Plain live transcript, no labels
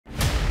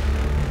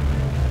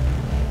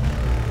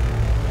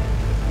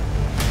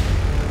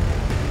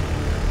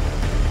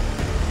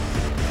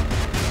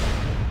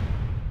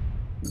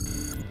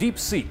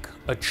Deepseek,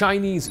 a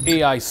Chinese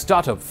AI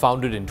startup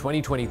founded in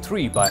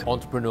 2023 by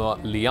entrepreneur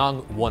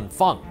Liang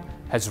Wenfeng,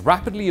 has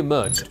rapidly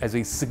emerged as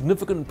a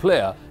significant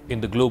player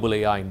in the global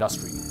AI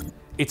industry.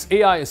 Its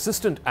AI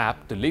assistant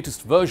app, the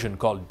latest version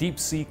called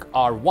Deepseek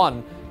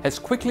R1, has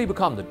quickly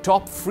become the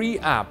top free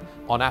app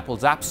on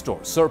Apple's App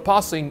Store,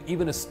 surpassing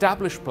even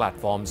established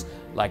platforms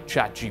like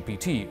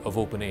ChatGPT of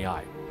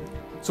OpenAI.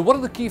 So what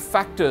are the key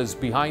factors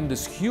behind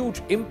this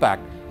huge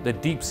impact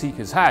that Deepseek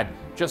has had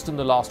just in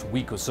the last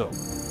week or so?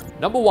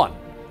 Number one,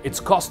 its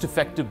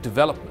cost-effective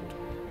development.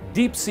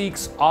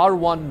 Deepseek's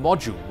R1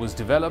 module was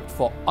developed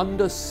for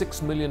under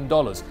 $6 million.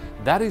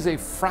 That is a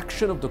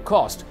fraction of the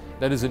cost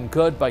that is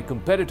incurred by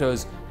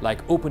competitors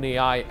like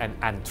OpenAI and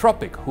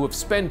Anthropic, who have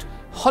spent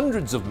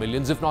hundreds of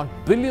millions, if not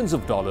billions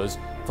of dollars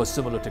for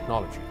similar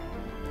technology.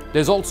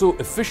 There's also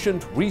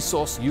efficient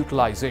resource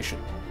utilization.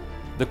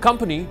 The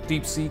company,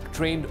 Deepseek,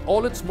 trained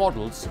all its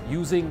models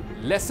using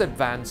less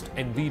advanced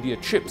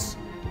Nvidia chips,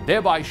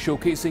 thereby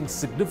showcasing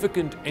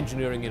significant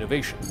engineering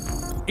innovation.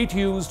 It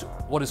used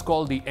what is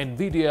called the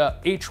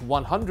Nvdia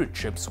H100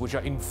 chips, which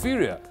are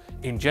inferior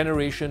in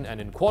generation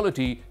and in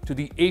quality to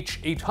the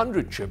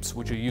H800 chips,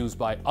 which are used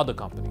by other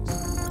companies.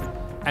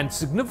 And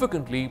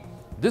significantly,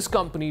 this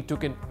company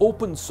took an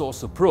open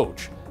source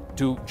approach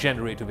to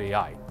generative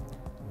AI.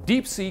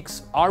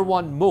 Deepseek's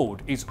R1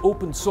 mode is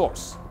open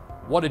source.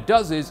 What it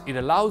does is it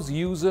allows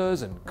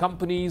users and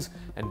companies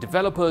and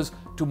developers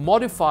to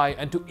modify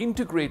and to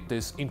integrate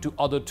this into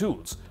other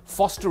tools,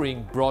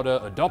 fostering broader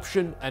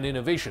adoption and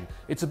innovation.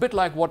 It's a bit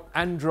like what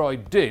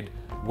Android did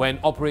when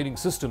operating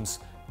systems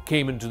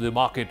came into the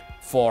market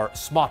for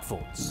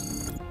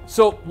smartphones.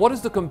 So what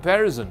is the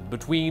comparison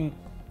between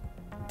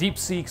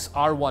Deepseek's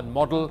R1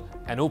 model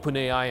and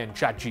OpenAI and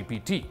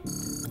ChatGPT?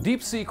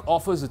 Deepseek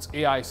offers its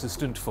AI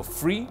assistant for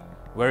free,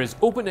 whereas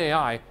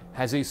OpenAI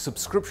has a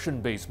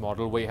subscription-based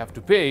model where you have to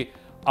pay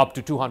up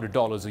to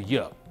 $200 a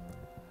year.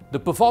 The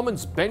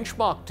performance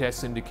benchmark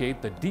tests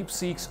indicate that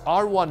Deepseek's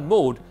R1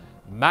 mode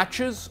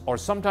matches or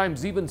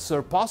sometimes even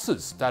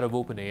surpasses that of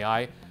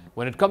OpenAI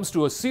when it comes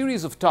to a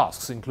series of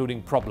tasks,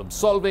 including problem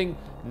solving,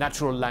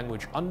 natural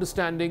language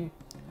understanding.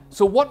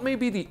 So what may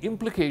be the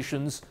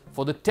implications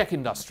for the tech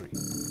industry?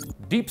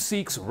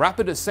 Deepseek's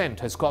rapid ascent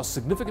has caused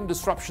significant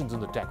disruptions in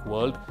the tech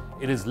world.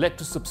 It has led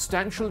to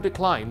substantial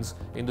declines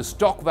in the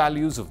stock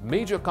values of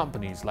major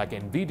companies like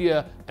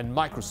Nvidia and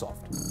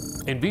Microsoft.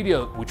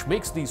 Nvidia, which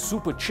makes these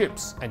super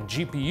chips and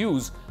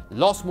GPUs,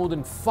 lost more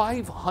than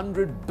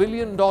 $500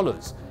 billion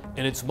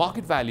in its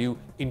market value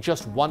in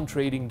just one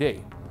trading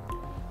day.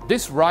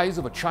 This rise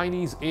of a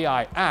Chinese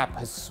AI app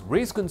has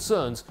raised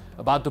concerns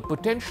about the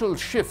potential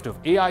shift of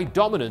AI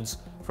dominance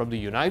from the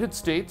United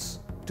States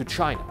to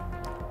China.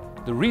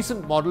 The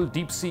recent model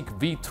Deepseek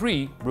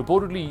V3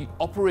 reportedly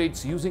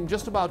operates using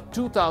just about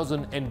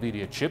 2,000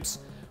 Nvidia chips,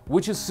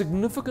 which is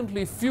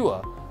significantly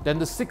fewer than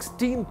the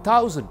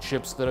 16,000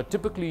 chips that are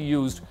typically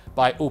used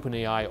by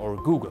OpenAI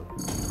or Google.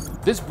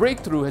 This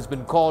breakthrough has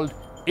been called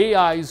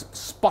AI's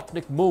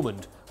Sputnik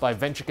moment by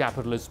venture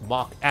capitalist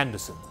Mark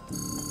Anderson.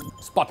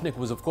 Sputnik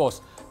was, of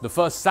course, the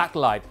first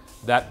satellite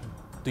that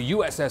the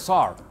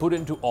USSR put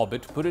into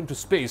orbit, put into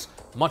space,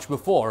 much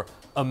before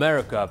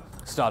America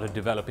started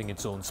developing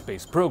its own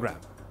space program.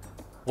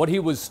 What he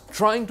was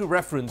trying to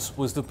reference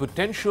was the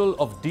potential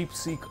of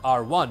Deepseek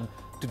R1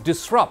 to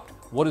disrupt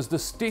what is the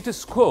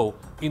status quo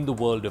in the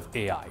world of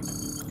AI.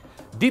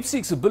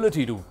 Deepseek's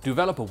ability to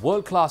develop a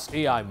world-class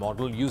AI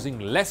model using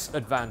less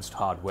advanced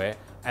hardware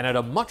and at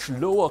a much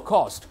lower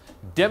cost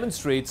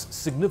demonstrates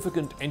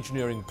significant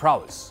engineering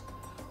prowess.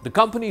 The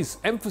company's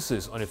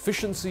emphasis on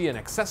efficiency and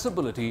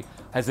accessibility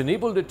has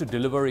enabled it to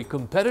deliver a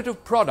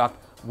competitive product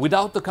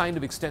without the kind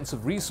of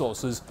extensive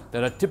resources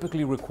that are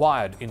typically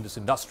required in this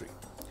industry.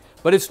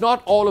 But it's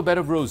not all a bed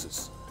of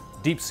roses.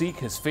 Deepseek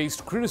has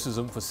faced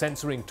criticism for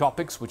censoring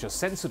topics which are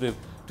sensitive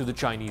to the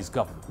Chinese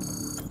government.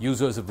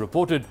 Users have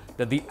reported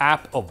that the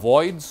app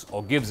avoids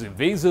or gives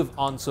evasive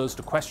answers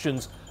to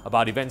questions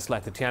about events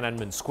like the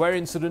Tiananmen Square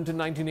incident in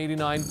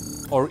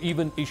 1989 or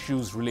even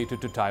issues related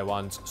to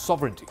Taiwan's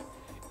sovereignty.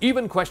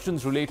 Even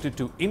questions related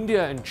to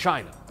India and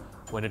China,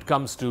 when it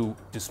comes to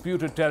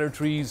disputed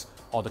territories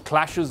or the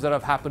clashes that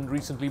have happened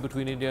recently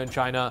between India and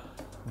China,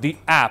 the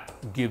app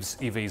gives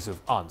evasive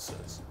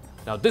answers.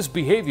 Now, this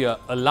behavior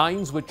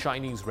aligns with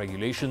Chinese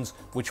regulations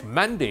which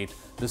mandate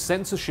the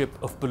censorship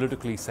of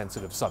politically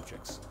sensitive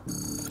subjects.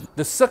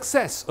 The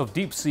success of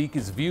Deepseek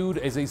is viewed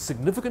as a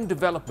significant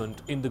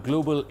development in the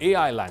global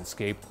AI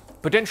landscape,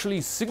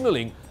 potentially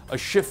signaling a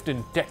shift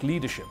in tech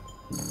leadership.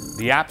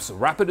 The app's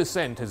rapid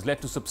ascent has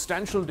led to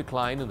substantial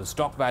decline in the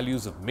stock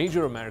values of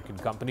major American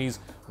companies,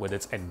 whether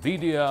it's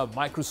Nvidia,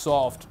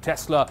 Microsoft,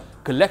 Tesla.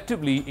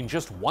 Collectively, in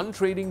just one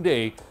trading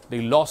day, they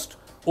lost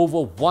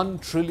over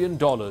 $1 trillion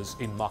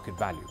in market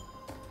value.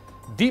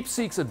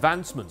 Deepseek's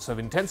advancements have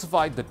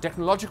intensified the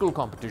technological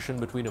competition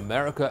between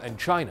America and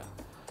China.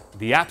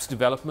 The app's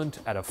development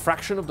at a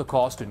fraction of the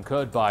cost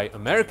incurred by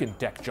American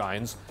tech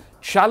giants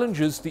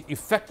challenges the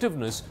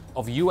effectiveness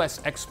of US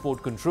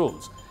export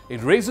controls.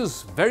 It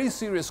raises very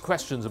serious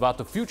questions about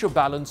the future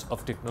balance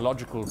of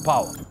technological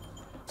power.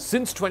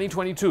 Since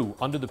 2022,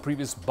 under the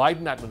previous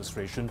Biden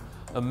administration,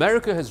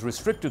 America has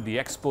restricted the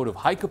export of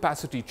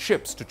high-capacity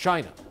chips to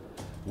China.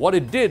 What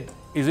it did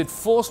is it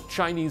forced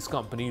Chinese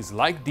companies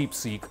like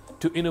Deepseek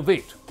to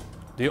innovate.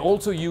 They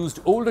also used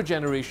older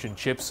generation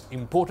chips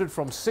imported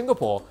from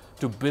Singapore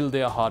to build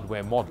their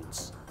hardware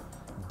models.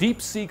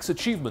 Deepseek's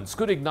achievements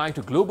could ignite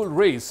a global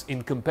race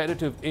in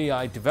competitive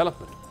AI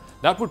development.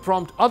 That would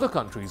prompt other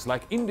countries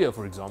like India,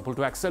 for example,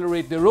 to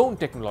accelerate their own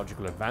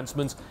technological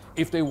advancements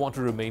if they want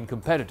to remain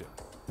competitive.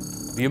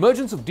 The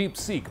emergence of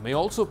Deepseek may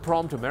also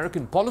prompt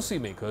American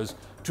policymakers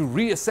to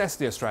reassess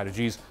their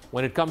strategies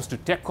when it comes to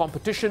tech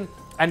competition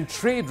and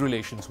trade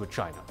relations with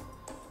China.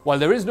 While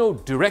there is no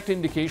direct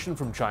indication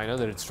from China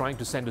that it's trying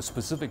to send a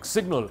specific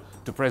signal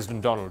to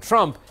President Donald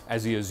Trump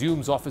as he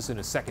assumes office in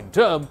his second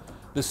term,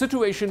 the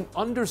situation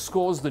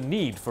underscores the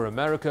need for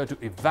America to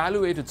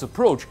evaluate its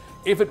approach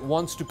if it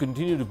wants to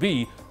continue to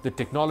be the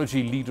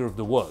technology leader of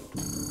the world.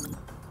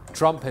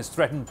 Trump has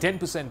threatened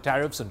 10%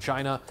 tariffs on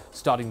China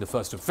starting the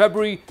 1st of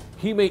February.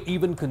 He may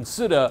even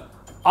consider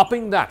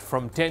upping that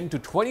from 10 to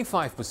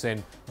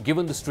 25%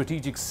 given the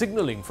strategic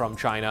signaling from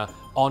China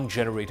on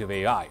generative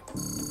AI.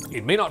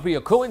 It may not be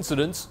a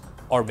coincidence,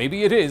 or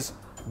maybe it is,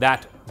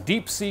 that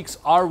Deepseek's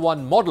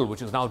R1 model,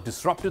 which has now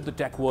disrupted the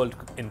tech world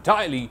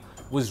entirely,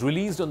 was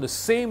released on the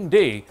same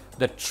day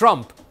that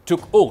Trump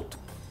took oath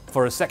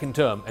for a second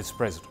term as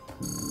president.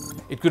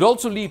 It could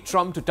also lead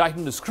Trump to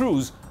tighten the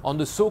screws on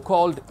the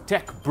so-called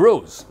tech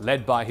bros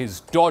led by his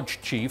Dodge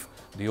chief,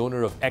 the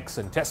owner of X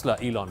and Tesla,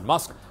 Elon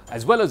Musk,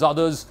 as well as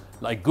others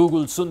like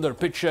Google Sundar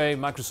Pichai,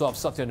 Microsoft's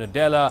Satya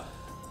Nadella,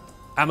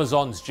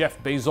 Amazon's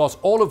Jeff Bezos,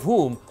 all of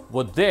whom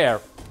were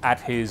there at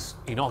his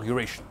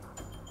inauguration.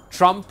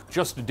 Trump,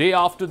 just a day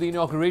after the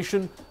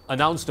inauguration,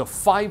 announced a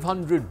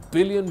 $500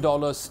 billion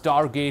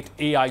Stargate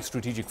AI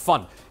strategic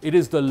fund. It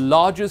is the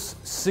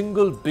largest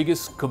single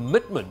biggest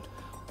commitment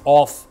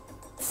of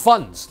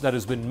funds that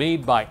has been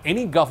made by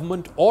any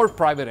government or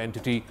private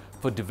entity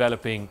for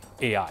developing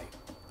AI.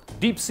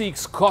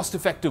 Deepseek's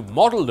cost-effective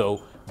model,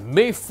 though,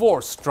 may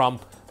force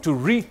Trump to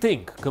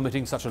rethink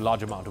committing such a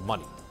large amount of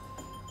money.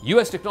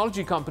 US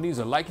technology companies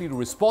are likely to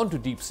respond to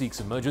Deepseek's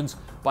emergence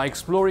by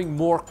exploring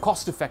more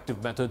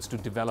cost-effective methods to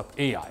develop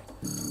AI.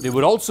 They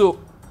would also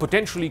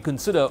potentially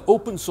consider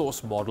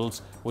open-source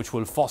models which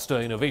will foster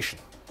innovation.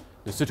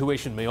 The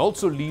situation may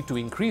also lead to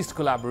increased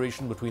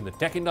collaboration between the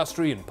tech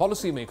industry and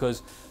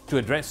policymakers to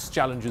address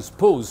challenges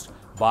posed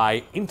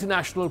by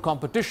international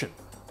competition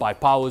by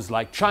powers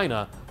like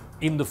China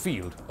in the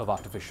field of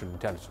artificial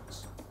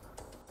intelligence.